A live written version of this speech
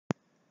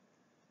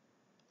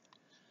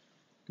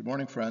Good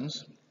morning,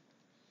 friends.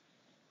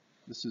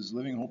 This is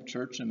Living Hope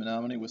Church in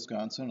Menominee,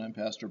 Wisconsin. I'm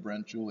Pastor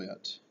Brent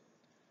Juliet.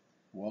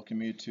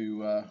 Welcome you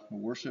to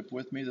worship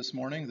with me this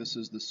morning. This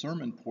is the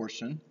sermon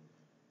portion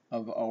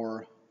of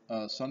our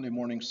Sunday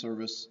morning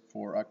service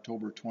for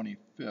October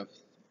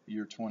 25th,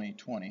 year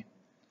 2020.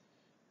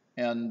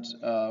 And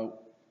I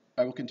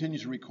will continue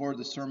to record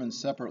the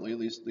sermons separately, at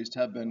least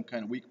have been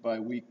kind of week by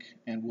week,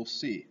 and we'll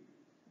see.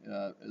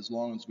 As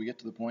long as we get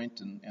to the point,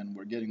 and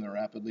we're getting there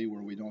rapidly,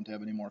 where we don't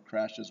have any more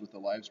crashes with the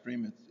live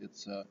stream,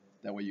 it's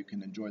that way you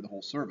can enjoy the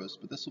whole service.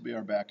 But this will be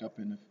our backup,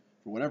 and if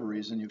for whatever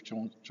reason you've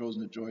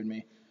chosen to join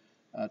me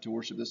to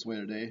worship this way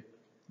today,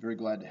 very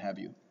glad to have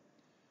you.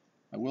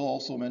 I will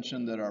also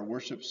mention that our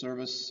worship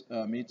service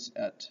meets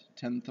at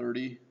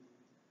 10:30,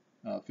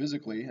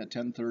 physically at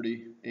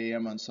 10:30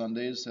 a.m. on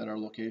Sundays at our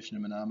location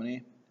in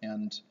Menominee,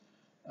 and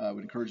I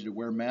would encourage you to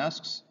wear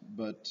masks,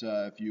 but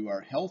if you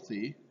are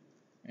healthy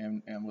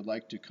and would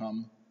like to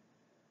come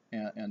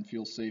and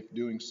feel safe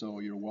doing so,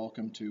 you're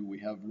welcome to. We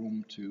have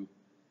room to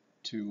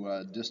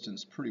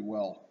distance pretty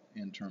well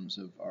in terms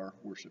of our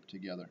worship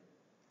together.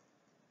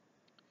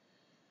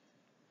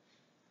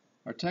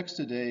 Our text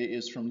today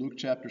is from Luke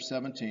chapter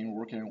 17. We're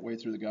working our way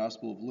through the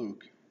Gospel of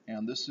Luke,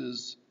 and this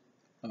is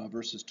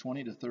verses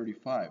 20 to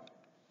 35.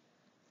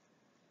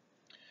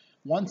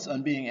 Once,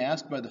 on being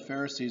asked by the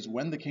Pharisees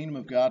when the kingdom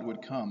of God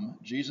would come,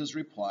 Jesus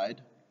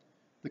replied,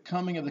 "The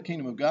coming of the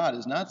kingdom of God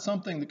is not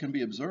something that can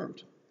be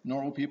observed,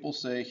 nor will people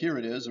say, 'Here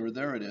it is,' or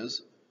 'There it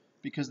is,'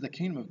 because the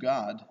kingdom of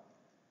God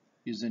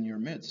is in your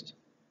midst."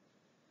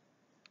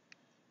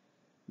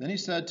 Then he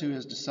said to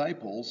his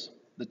disciples,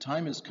 "The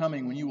time is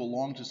coming when you will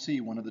long to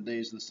see one of the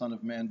days of the Son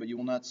of Man, but you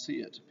will not see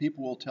it.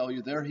 People will tell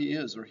you, 'There he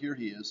is,' or 'Here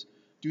he is.'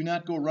 Do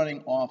not go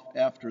running off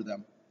after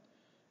them.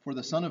 For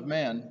the Son of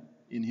Man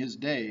in his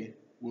day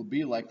will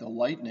be like the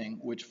lightning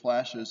which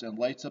flashes and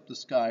lights up the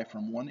sky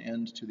from one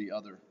end to the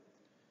other.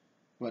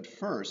 But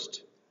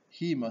first,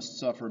 he must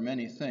suffer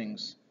many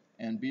things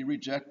and be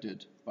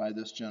rejected by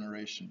this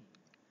generation.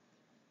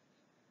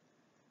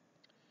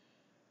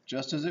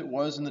 Just as it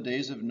was in the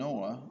days of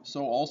Noah,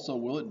 so also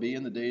will it be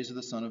in the days of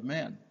the Son of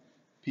Man.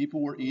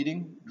 People were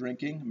eating,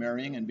 drinking,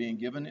 marrying, and being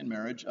given in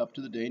marriage up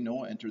to the day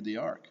Noah entered the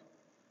ark.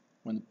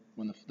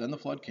 Then the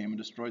flood came and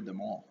destroyed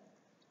them all.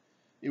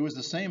 It was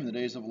the same in the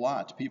days of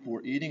Lot. People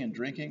were eating and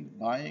drinking,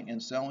 buying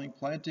and selling,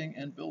 planting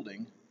and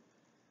building.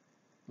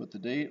 But the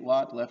day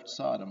Lot left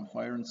Sodom,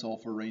 fire and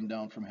sulfur rained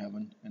down from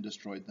heaven and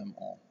destroyed them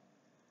all.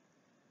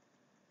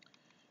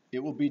 It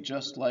will be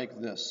just like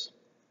this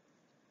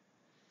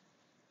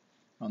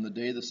on the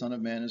day the Son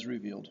of Man is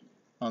revealed.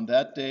 On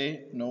that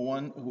day, no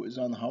one who is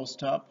on the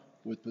housetop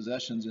with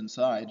possessions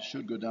inside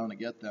should go down to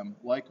get them.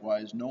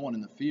 Likewise, no one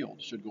in the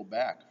field should go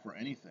back for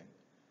anything.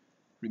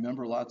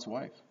 Remember Lot's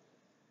wife.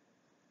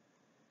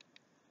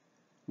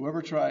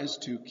 Whoever tries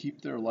to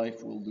keep their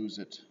life will lose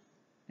it,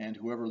 and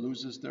whoever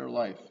loses their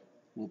life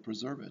will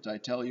preserve it. I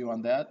tell you,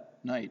 on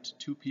that night,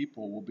 2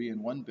 people will be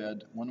in one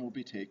bed, one will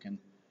be taken,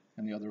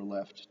 and the other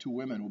left. 2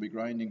 women will be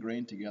grinding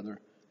grain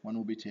together, one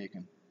will be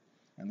taken,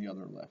 and the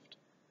other left."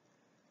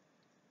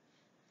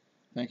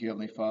 Thank you,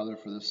 Heavenly Father,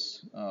 for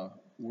this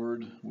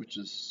word, which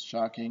is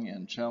shocking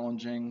and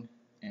challenging,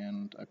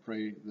 and I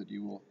pray that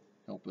you will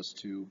help us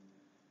to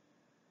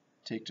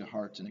take to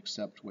heart and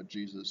accept what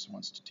Jesus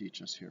wants to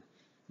teach us here.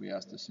 We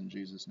ask this in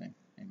Jesus' name.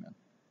 Amen.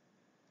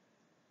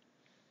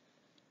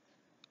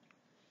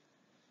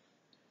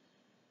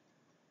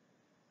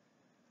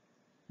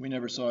 We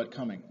never saw it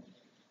coming.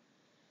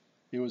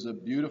 It was a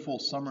beautiful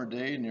summer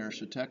day near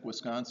Chetek,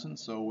 Wisconsin,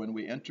 so when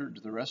we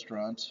entered the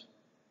restaurant,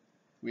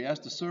 we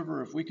asked the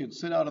server if we could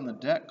sit out on the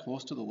deck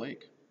close to the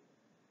lake.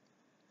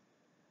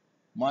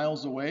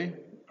 Miles away,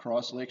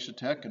 across Lake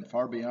Chetek and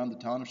far beyond the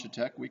town of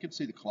Chetek, we could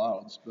see the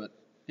clouds, but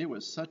it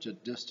was such a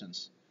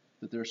distance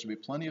that there should be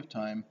plenty of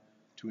time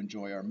to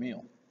enjoy our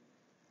meal.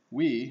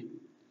 We,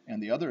 and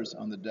the others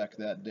on the deck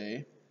that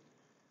day,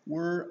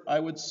 were, I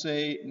would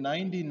say,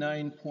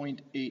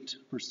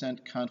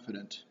 99.8%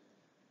 confident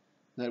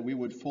that we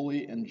would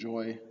fully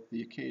enjoy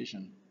the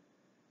occasion,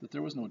 that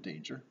there was no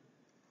danger.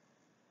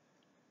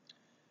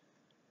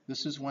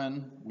 This is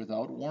when,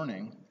 without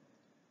warning,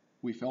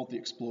 we felt the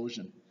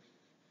explosion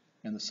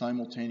and the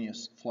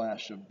simultaneous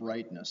flash of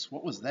brightness.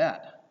 What was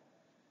that?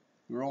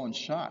 We were all in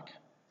shock.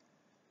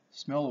 The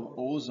smell of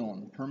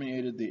ozone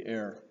permeated the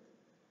air.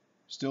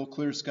 Still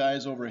clear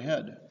skies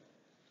overhead.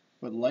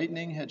 But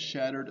lightning had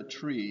shattered a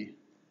tree,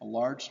 a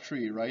large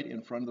tree, right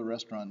in front of the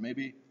restaurant,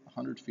 maybe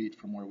 100 feet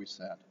from where we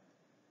sat.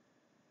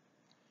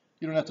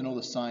 You don't have to know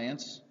the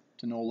science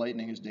to know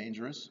lightning is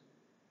dangerous.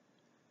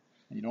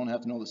 And you don't have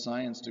to know the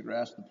science to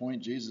grasp the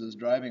point Jesus is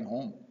driving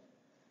home.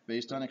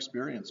 Based on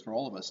experience for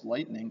all of us,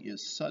 lightning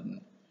is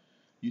sudden.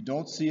 You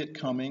don't see it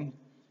coming,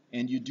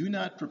 and you do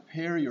not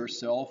prepare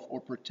yourself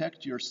or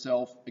protect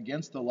yourself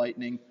against the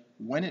lightning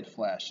when it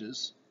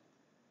flashes.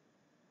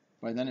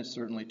 By then it's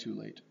certainly too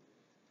late.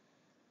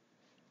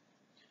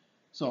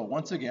 So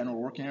once again, we're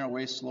working our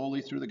way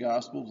slowly through the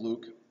Gospel of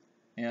Luke,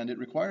 and it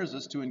requires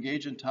us to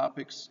engage in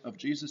topics of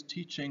Jesus'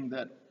 teaching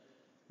that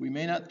we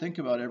may not think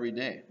about every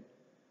day.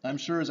 I'm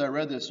sure as I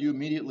read this, you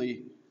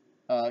immediately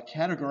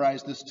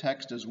categorized this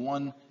text as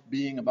one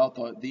being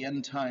about the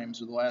end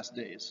times or the last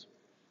days.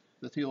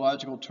 The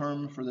theological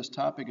term for this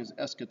topic is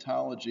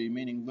eschatology,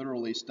 meaning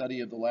literally study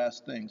of the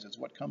last things. It's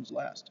what comes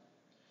last.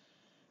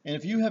 And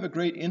if you have a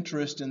great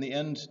interest in the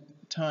end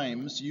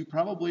times, you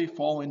probably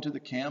fall into the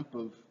camp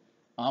of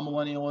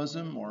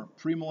amillennialism or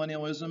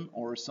premillennialism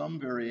or some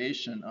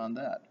variation on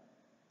that.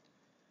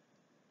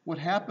 What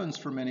happens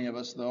for many of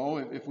us, though,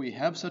 if we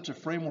have such a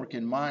framework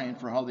in mind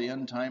for how the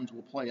end times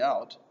will play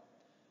out,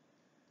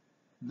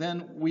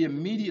 then we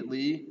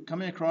immediately,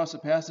 coming across a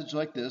passage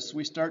like this,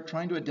 we start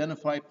trying to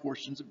identify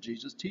portions of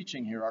Jesus'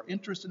 teaching here. Our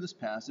interest in this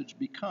passage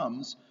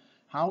becomes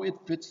how it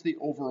fits the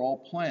overall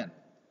plan.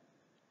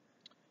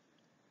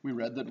 We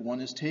read that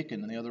one is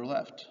taken and the other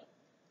left.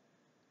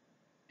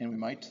 And we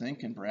might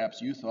think, and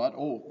perhaps you thought,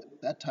 oh,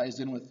 that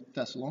ties in with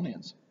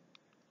Thessalonians,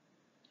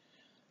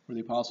 where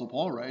the Apostle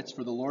Paul writes,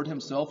 "For the Lord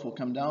himself will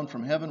come down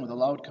from heaven with a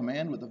loud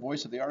command, with the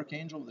voice of the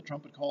archangel, with the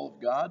trumpet call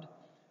of God,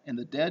 and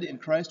the dead in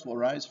Christ will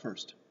rise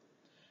first.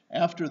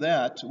 After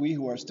that, we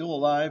who are still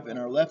alive and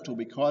are left will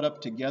be caught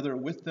up together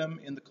with them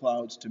in the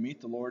clouds to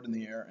meet the Lord in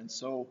the air, and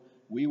so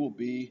we will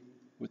be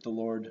with the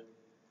Lord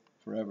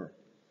forever."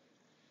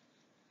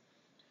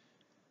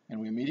 And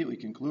we immediately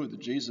conclude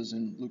that Jesus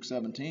in Luke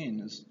 17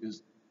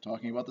 is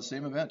talking about the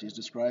same event. He's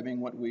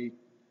describing what we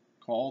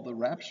call the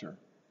rapture.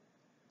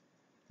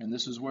 And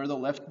this is where the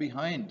left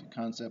behind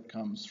concept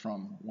comes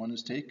from. One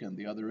is taken,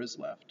 the other is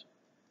left.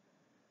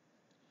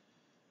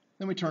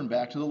 Then we turn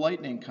back to the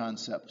lightning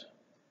concept.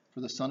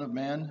 For the Son of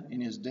Man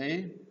in his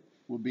day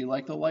will be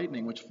like the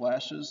lightning which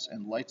flashes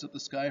and lights up the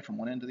sky from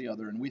one end to the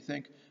other. And we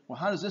think, well,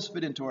 how does this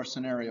fit into our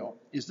scenario?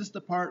 Is this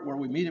the part where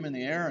we meet him in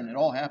the air and it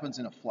all happens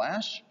in a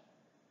flash?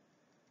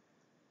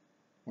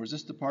 Or is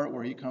this the part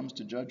where he comes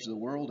to judge the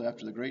world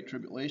after the Great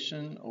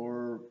Tribulation?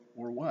 Or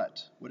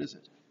what? What is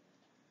it?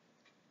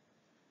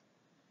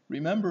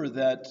 Remember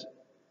that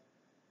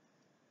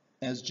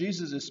as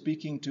Jesus is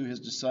speaking to his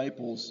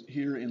disciples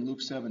here in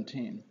Luke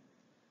 17,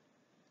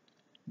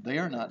 they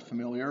are not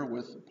familiar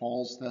with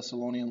Paul's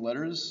Thessalonian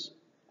letters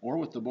or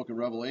with the book of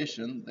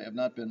Revelation. They have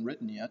not been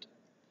written yet.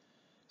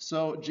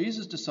 So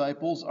Jesus'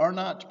 disciples are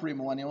not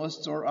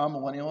premillennialists or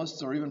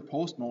amillennialists or even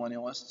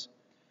postmillennialists.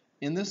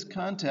 In this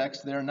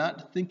context, they are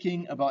not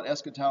thinking about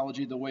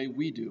eschatology the way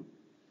we do.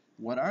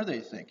 What are they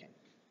thinking?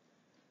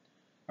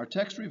 Our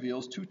text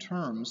reveals two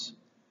terms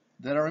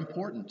that are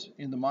important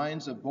in the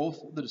minds of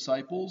both the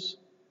disciples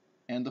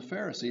and the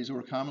Pharisees, who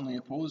were commonly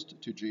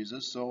opposed to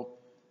Jesus.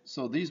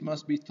 So these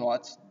must be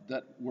thoughts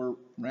that were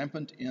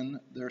rampant in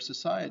their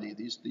society,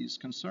 these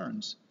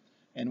concerns.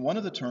 And one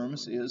of the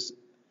terms is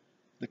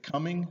the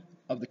coming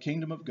of the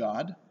kingdom of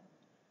God,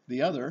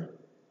 the other,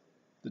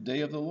 the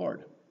day of the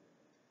Lord.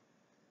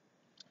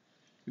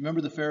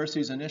 Remember the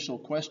Pharisees' initial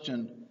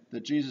question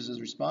that Jesus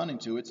is responding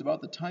to. It's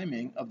about the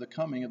timing of the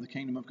coming of the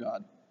kingdom of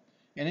God.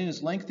 And in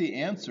his lengthy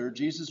answer,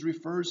 Jesus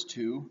refers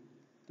to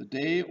the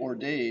day or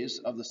days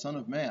of the Son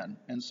of Man.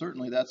 And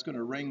certainly that's going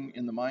to ring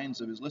in the minds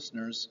of his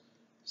listeners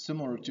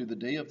similar to the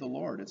day of the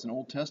Lord. It's an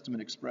Old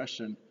Testament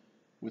expression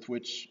with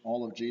which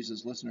all of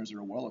Jesus' listeners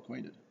are well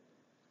acquainted.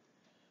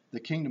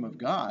 The kingdom of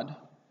God,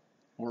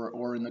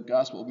 or in the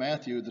Gospel of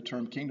Matthew, the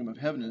term kingdom of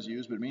heaven is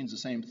used, but it means the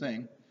same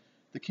thing.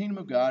 The kingdom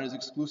of God is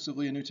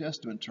exclusively a New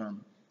Testament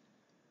term.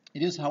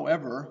 It is,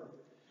 however,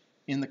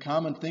 in the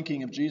common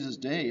thinking of Jesus'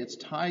 day, it's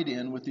tied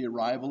in with the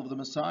arrival of the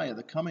Messiah,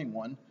 the coming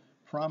one,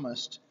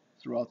 promised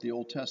throughout the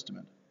Old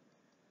Testament.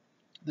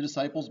 The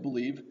disciples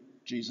believe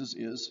Jesus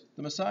is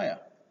the Messiah.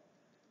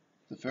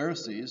 The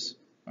Pharisees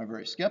are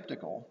very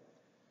skeptical,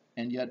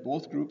 and yet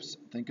both groups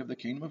think of the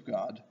kingdom of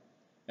God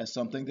as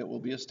something that will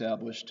be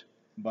established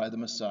by the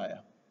Messiah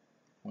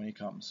when he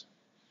comes.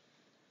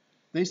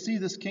 They see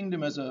this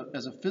kingdom as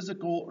a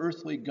physical,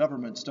 earthly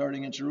government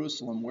starting in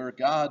Jerusalem, where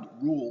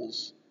God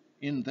rules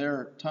in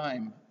their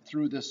time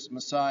through this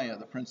Messiah,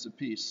 the Prince of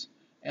Peace.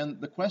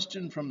 And the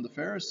question from the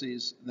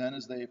Pharisees then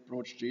as they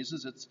approach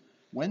Jesus, it's,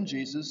 when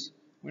Jesus,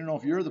 we don't know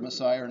if you're the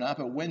Messiah or not,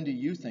 but when do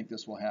you think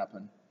this will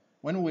happen?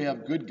 When will we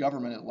have good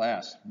government at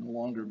last, no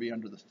longer be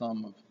under the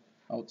thumb of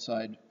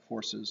outside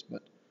forces,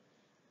 but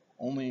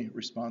only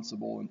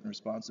responsible and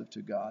responsive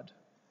to God?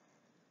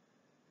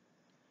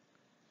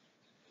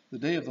 The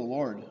day of the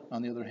Lord,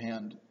 on the other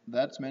hand,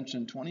 that's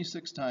mentioned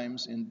 26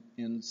 times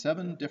in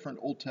 7 different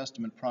Old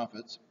Testament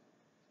prophets,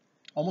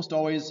 almost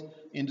always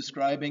in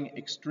describing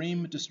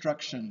extreme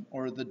destruction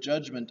or the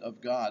judgment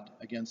of God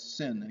against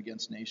sin and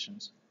against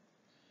nations.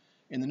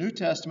 In the New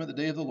Testament,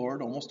 the day of the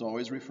Lord almost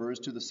always refers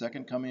to the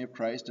second coming of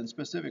Christ and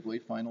specifically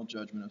final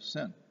judgment of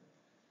sin.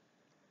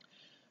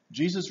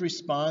 Jesus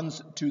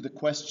responds to the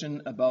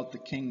question about the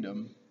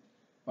kingdom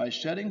by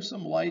shedding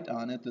some light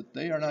on it that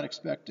they are not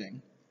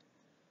expecting.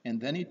 And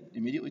then he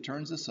immediately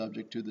turns the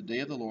subject to the day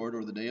of the Lord,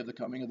 or the day of the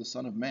coming of the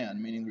Son of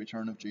Man, meaning the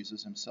return of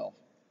Jesus himself.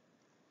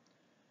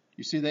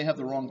 You see, they have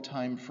the wrong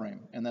time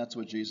frame, and that's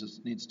what Jesus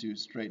needs to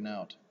straighten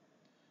out.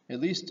 At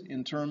least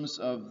in terms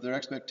of their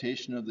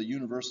expectation of the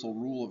universal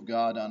rule of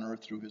God on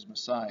earth through his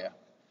Messiah.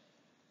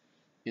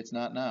 It's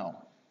not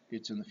now,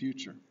 it's in the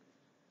future.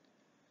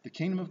 The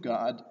kingdom of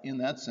God, in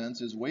that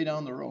sense, is way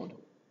down the road.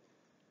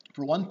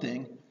 For one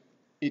thing,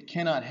 it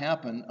cannot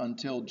happen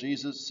until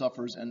Jesus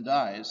suffers and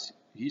dies.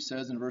 He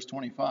says in verse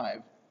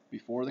 25,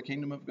 before the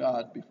kingdom of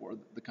God, before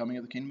the coming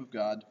of the kingdom of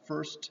God,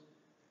 first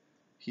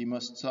he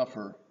must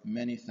suffer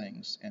many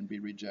things and be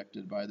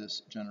rejected by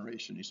this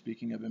generation. He's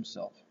speaking of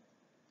himself.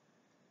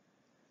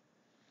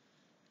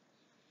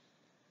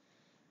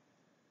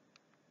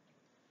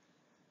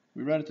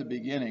 We read at the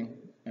beginning,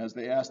 as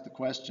they asked the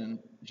question,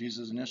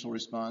 Jesus' initial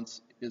response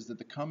is that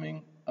the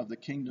coming of the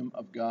kingdom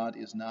of God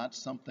is not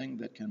something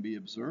that can be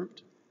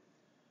observed,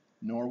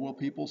 nor will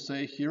people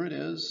say, here it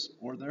is,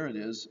 or there it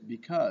is,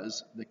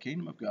 because the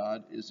kingdom of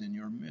God is in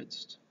your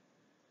midst.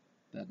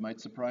 That might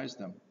surprise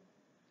them.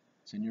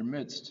 It's in your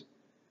midst.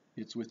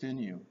 It's within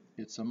you.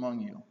 It's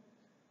among you.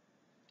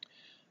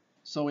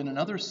 So in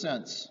another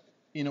sense,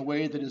 in a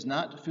way that is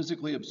not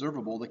physically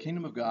observable, the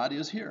kingdom of God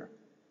is here,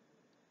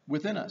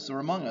 within us or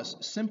among us,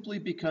 simply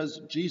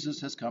because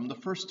Jesus has come the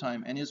first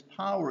time and his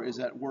power is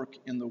at work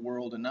in the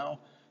world, and now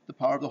the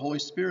power of the Holy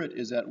Spirit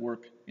is at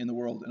work in the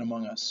world and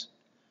among us.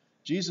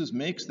 Jesus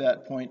makes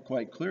that point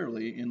quite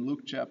clearly in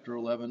Luke chapter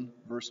 11,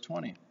 verse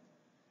 20,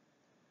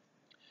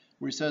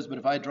 where he says, but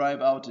if I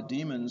drive out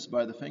demons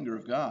by the finger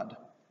of God,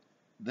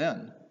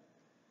 then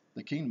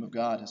the kingdom of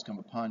God has come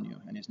upon you.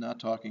 And he's not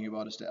talking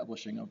about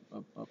establishing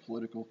a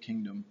political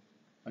kingdom,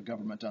 a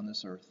government on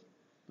this earth.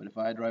 But if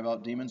I drive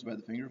out demons by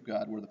the finger of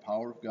God, where the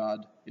power of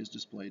God is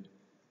displayed,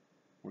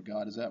 where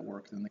God is at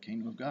work, then the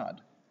kingdom of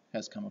God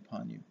has come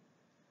upon you.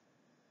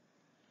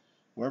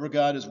 Wherever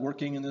God is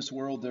working in this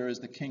world, there is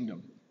the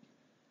kingdom.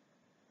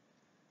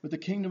 But the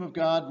kingdom of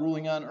God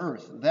ruling on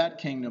earth, that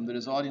kingdom that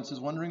his audience is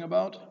wondering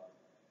about,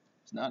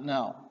 it's not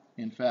now.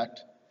 In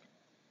fact,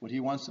 what he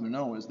wants them to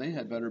know is they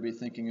had better be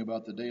thinking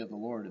about the day of the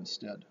Lord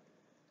instead.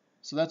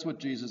 So that's what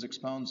Jesus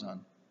expounds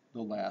on,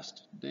 the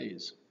last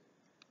days.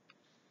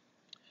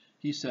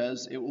 He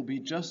says, it will be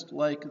just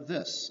like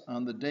this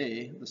on the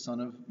day the Son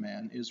of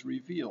Man is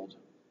revealed.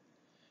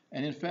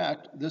 And in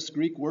fact, this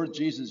Greek word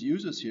Jesus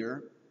uses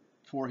here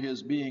for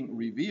his being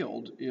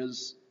revealed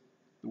is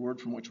the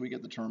word from which we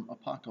get the term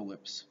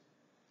apocalypse.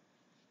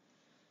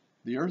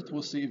 The earth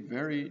will see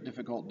very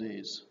difficult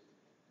days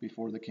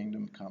before the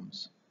kingdom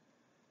comes.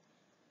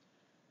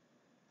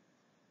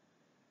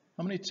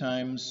 How many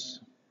times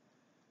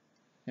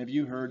have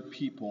you heard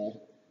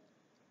people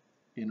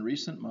in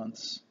recent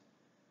months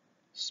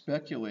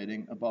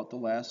speculating about the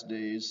last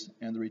days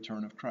and the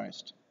return of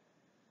Christ?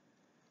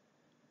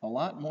 A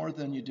lot more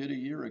than you did a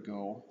year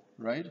ago,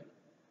 right?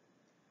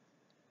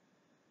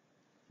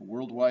 A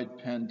worldwide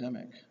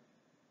pandemic.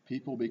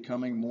 People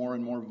becoming more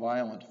and more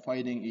violent,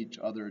 fighting each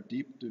other,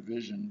 deep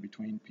division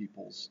between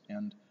peoples,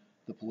 and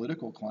the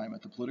political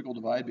climate, the political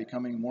divide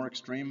becoming more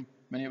extreme,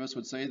 many of us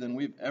would say, than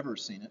we've ever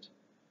seen it.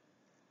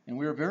 And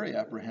we are very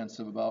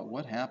apprehensive about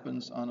what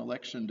happens on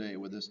election day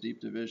with this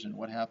deep division,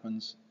 what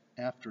happens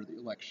after the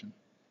election.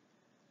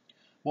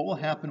 What will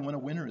happen when a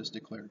winner is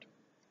declared?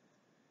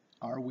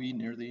 Are we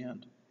near the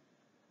end?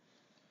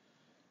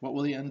 What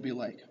will the end be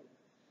like?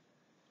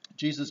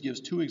 Jesus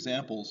gives two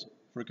examples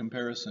for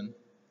comparison.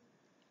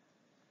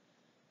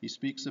 He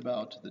speaks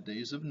about the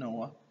days of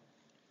Noah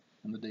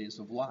and the days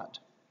of Lot.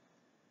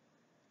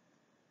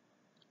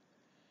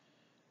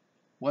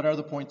 What are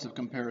the points of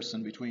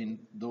comparison between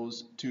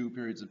those two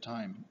periods of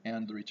time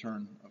and the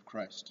return of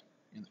Christ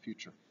in the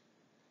future?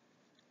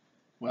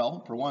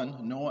 Well, for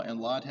one, Noah and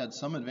Lot had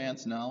some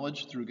advanced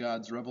knowledge through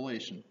God's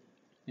revelation.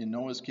 In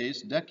Noah's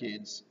case,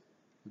 decades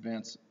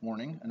advance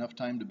warning, enough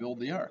time to build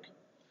the ark.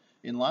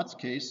 In Lot's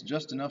case,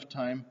 just enough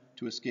time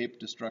to escape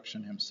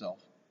destruction himself.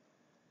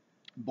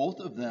 Both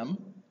of them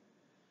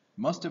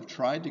must have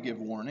tried to give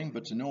warning,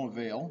 but to no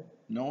avail.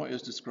 Noah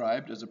is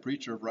described as a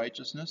preacher of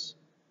righteousness,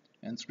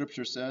 and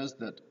Scripture says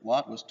that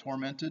Lot was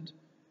tormented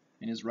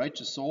in his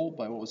righteous soul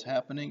by what was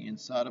happening in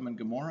Sodom and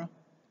Gomorrah,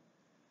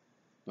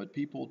 but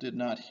people did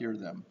not hear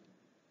them,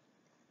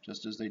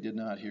 just as they did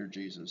not hear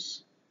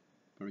Jesus,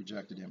 but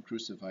rejected him,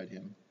 crucified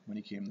him when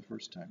he came the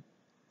first time.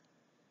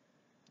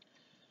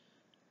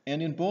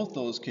 And in both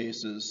those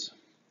cases,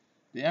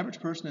 the average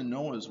person in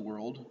Noah's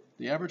world,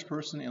 the average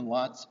person in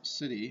Lot's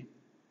city,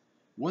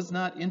 was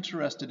not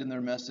interested in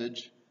their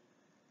message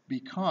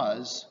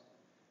because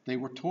they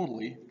were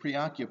totally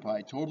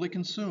preoccupied, totally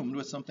consumed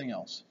with something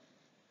else.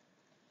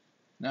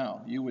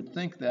 Now, you would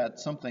think that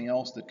something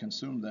else that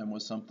consumed them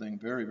was something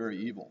very, very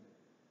evil.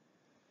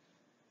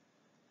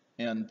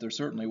 And there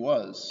certainly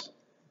was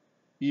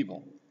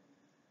evil.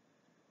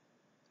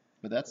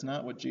 But that's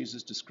not what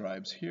Jesus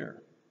describes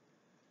here.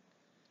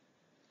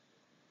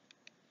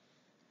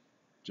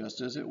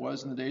 Just as it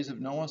was in the days of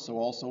Noah, so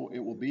also it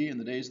will be in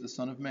the days of the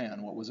Son of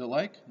Man. What was it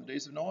like in the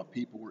days of Noah?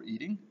 People were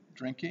eating,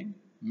 drinking,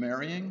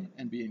 marrying,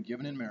 and being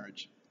given in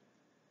marriage.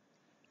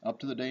 Up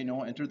to the day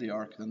Noah entered the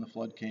ark, then the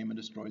flood came and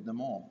destroyed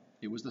them all.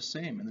 It was the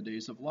same in the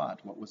days of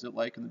Lot. What was it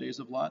like in the days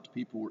of Lot?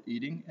 People were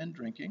eating and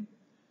drinking,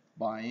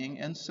 buying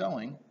and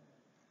selling,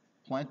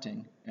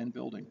 planting and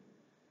building.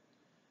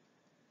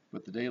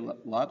 But the day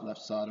Lot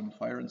left Sodom,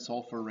 fire and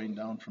sulfur rained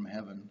down from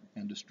heaven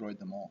and destroyed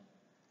them all.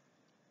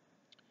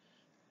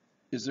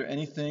 Is there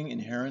anything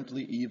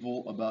inherently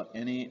evil about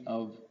any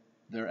of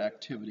their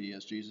activity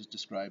as Jesus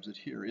describes it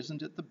here?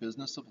 Isn't it the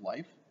business of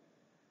life?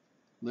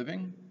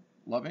 Living,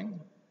 loving,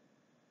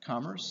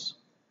 commerce,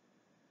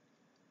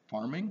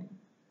 farming,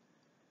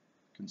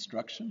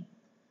 construction?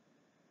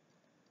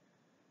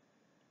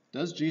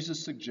 Does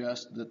Jesus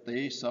suggest that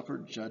they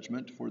suffered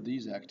judgment for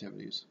these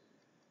activities?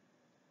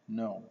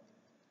 No.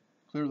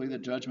 Clearly, the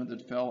judgment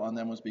that fell on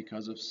them was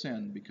because of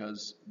sin,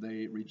 because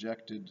they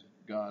rejected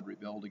God,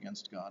 rebelled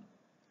against God.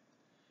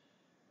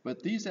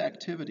 But these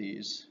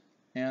activities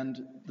and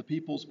the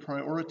people's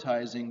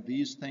prioritizing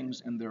these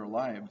things in their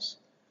lives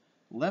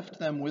left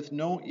them with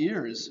no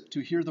ears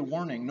to hear the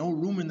warning, no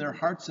room in their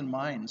hearts and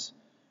minds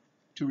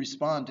to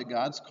respond to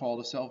God's call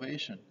to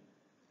salvation.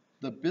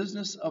 The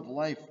business of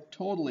life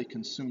totally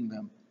consumed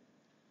them.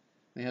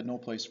 They had no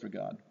place for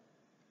God.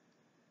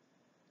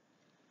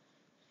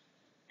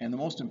 And the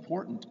most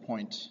important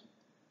point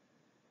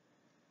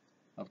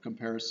of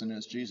comparison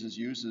as Jesus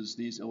uses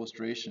these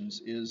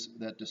illustrations is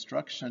that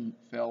destruction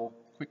fell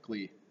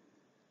quickly,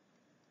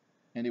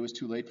 and it was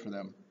too late for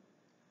them.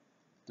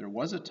 There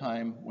was a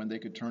time when they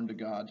could turn to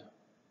God,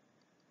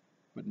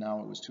 but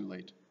now it was too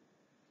late.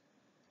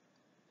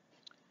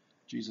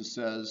 Jesus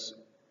says,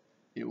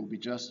 it will be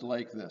just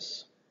like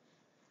this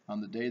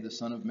on the day the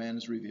Son of Man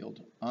is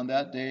revealed. On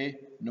that day,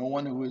 no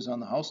one who is on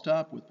the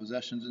housetop with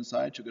possessions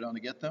inside shall go down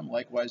to get them.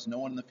 Likewise, no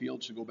one in the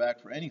field shall go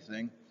back for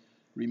anything.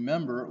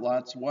 Remember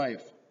Lot's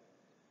wife.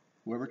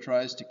 Whoever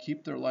tries to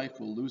keep their life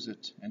will lose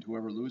it, and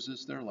whoever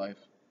loses their life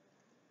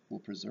will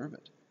preserve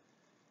it.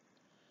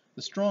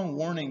 The strong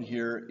warning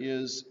here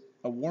is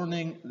a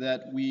warning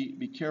that we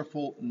be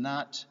careful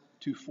not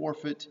to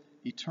forfeit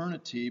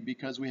eternity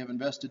because we have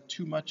invested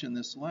too much in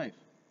this life.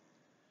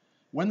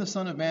 When the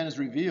Son of Man is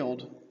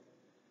revealed,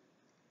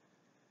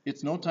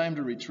 it's no time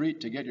to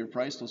retreat to get your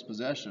priceless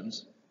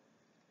possessions.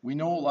 We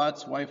know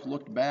Lot's wife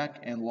looked back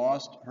and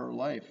lost her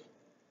life.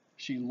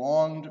 She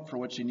longed for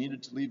what she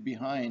needed to leave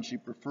behind. She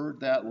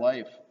preferred that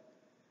life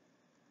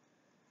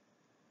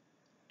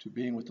to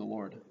being with the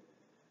Lord.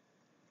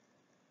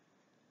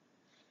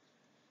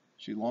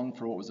 She longed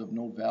for what was of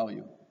no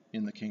value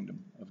in the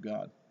kingdom of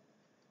God.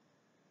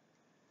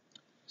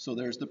 So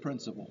there's the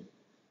principle,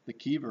 the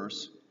key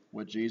verse,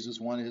 what Jesus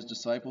wanted his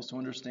disciples to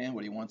understand,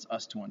 what he wants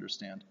us to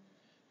understand.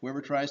 Whoever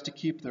tries to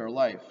keep their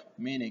life,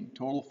 meaning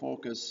total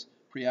focus,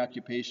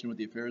 preoccupation with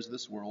the affairs of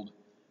this world,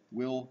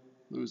 will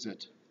lose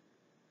it.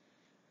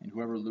 And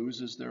whoever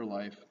loses their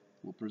life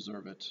will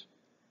preserve it.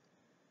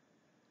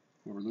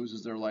 Whoever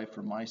loses their life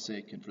for my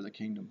sake and for the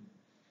kingdom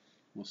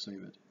will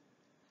save it.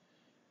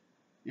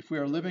 If we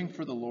are living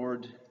for the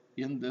Lord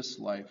in this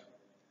life,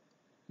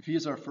 if he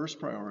is our first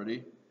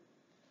priority,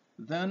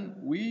 then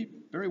we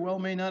very well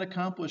may not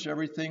accomplish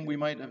everything we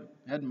might have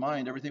had in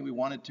mind, everything we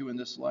wanted to in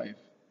this life.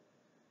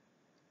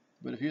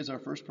 But if he is our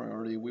first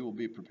priority, we will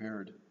be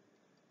prepared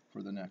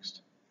for the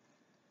next.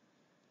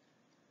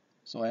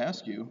 So I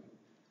ask you,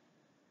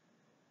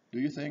 do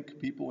you think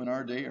people in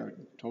our day are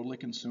totally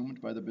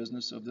consumed by the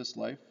business of this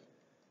life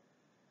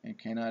and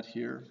cannot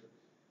hear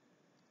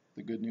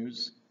the good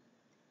news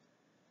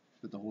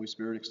that the Holy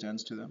Spirit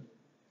extends to them?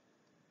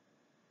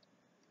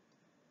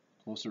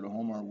 Closer to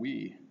home, are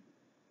we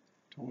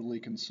totally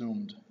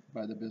consumed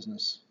by the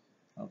business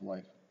of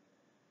life?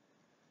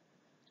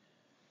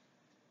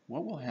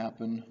 What will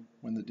happen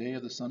when the day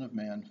of the Son of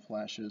Man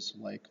flashes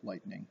like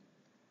lightning?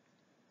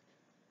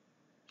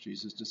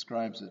 Jesus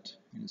describes it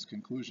in his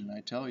conclusion.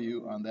 I tell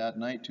you, on that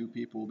night, 2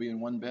 people will be in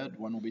one bed,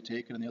 one will be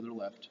taken and the other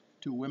left.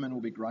 2 women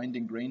will be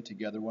grinding grain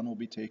together, one will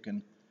be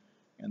taken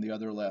and the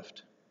other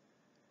left.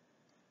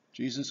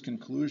 Jesus'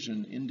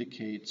 conclusion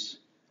indicates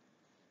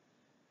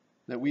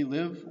that we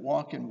live,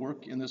 walk, and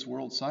work in this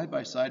world side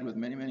by side with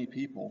many, many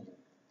people.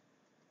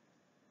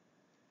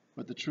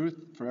 But the truth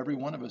for every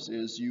one of us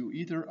is you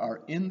either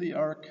are in the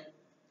ark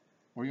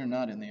or you're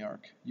not in the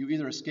ark. You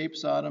either escape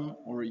Sodom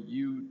or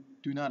you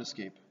do not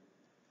escape.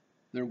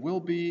 There will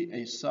be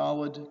a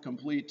solid,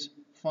 complete,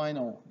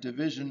 final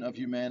division of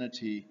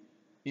humanity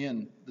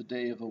in the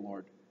day of the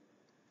Lord.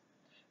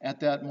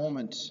 At that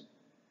moment,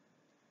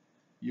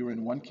 you're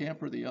in one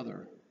camp or the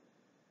other,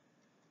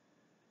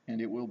 and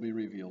it will be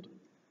revealed.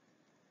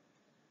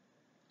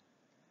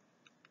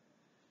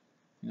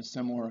 In a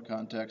similar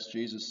context,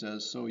 Jesus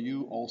says, so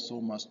you also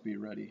must be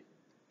ready,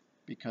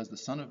 because the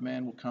Son of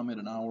Man will come at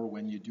an hour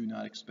when you do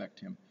not expect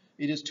him.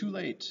 It is too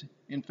late,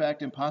 in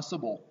fact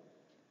impossible,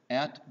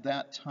 at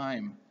that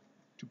time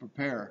to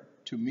prepare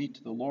to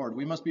meet the Lord.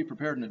 We must be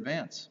prepared in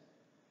advance.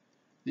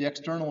 The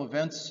external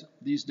events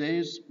these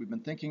days, we've been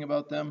thinking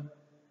about them,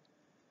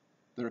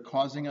 that are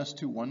causing us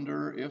to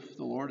wonder if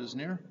the Lord is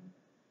near.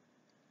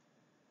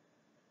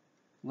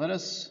 Let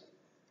us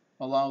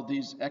allow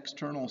these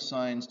external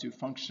signs to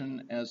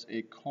function as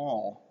a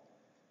call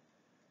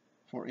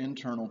for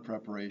internal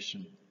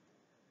preparation,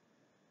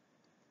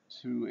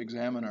 to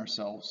examine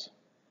ourselves,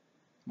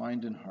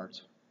 mind and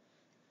heart.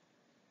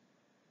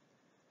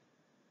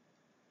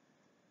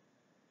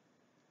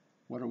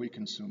 What are we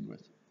consumed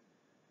with?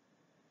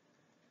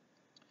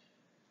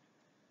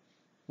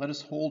 Let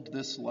us hold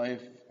this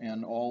life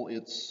and all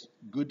its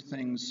good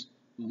things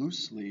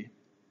loosely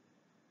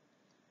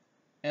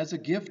as a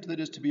gift that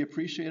is to be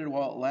appreciated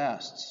while it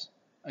lasts,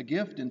 a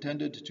gift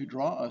intended to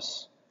draw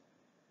us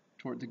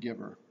toward the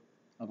giver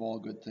of all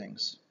good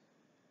things,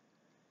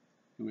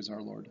 who is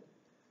our Lord.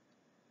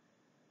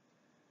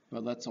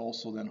 But let's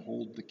also then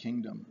hold the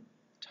kingdom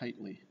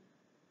tightly,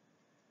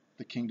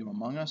 the kingdom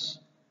among us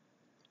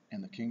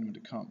and the kingdom to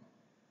come.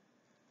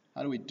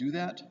 How do we do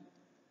that?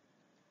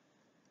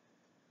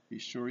 Be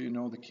sure you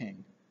know the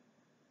King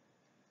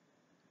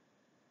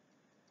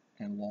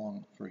and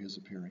long for his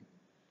appearing.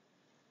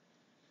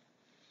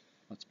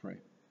 Let's pray.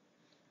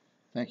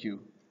 Thank you,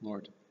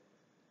 Lord,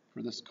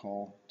 for this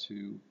call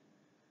to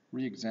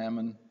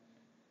re-examine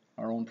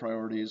our own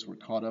priorities. We're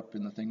caught up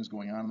in the things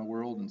going on in the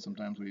world, and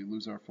sometimes we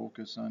lose our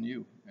focus on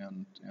you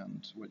and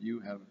what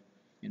you have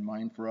in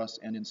mind for us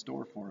and in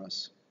store for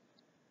us.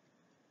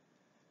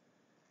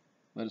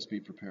 Let us be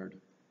prepared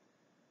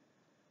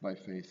by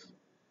faith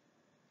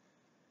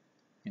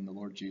in the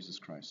Lord Jesus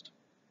Christ.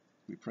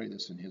 We pray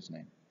this in his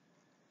name.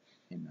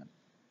 Amen.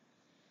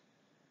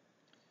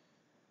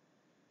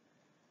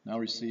 Now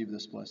receive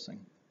this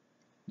blessing.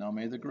 Now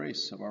may the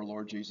grace of our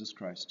Lord Jesus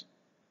Christ,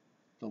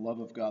 the love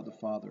of God the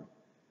Father,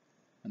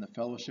 and the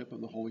fellowship of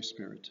the Holy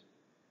Spirit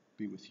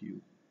be with you.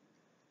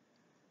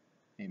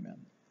 Amen.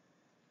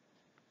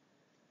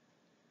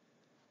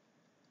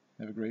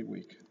 Have a great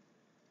week.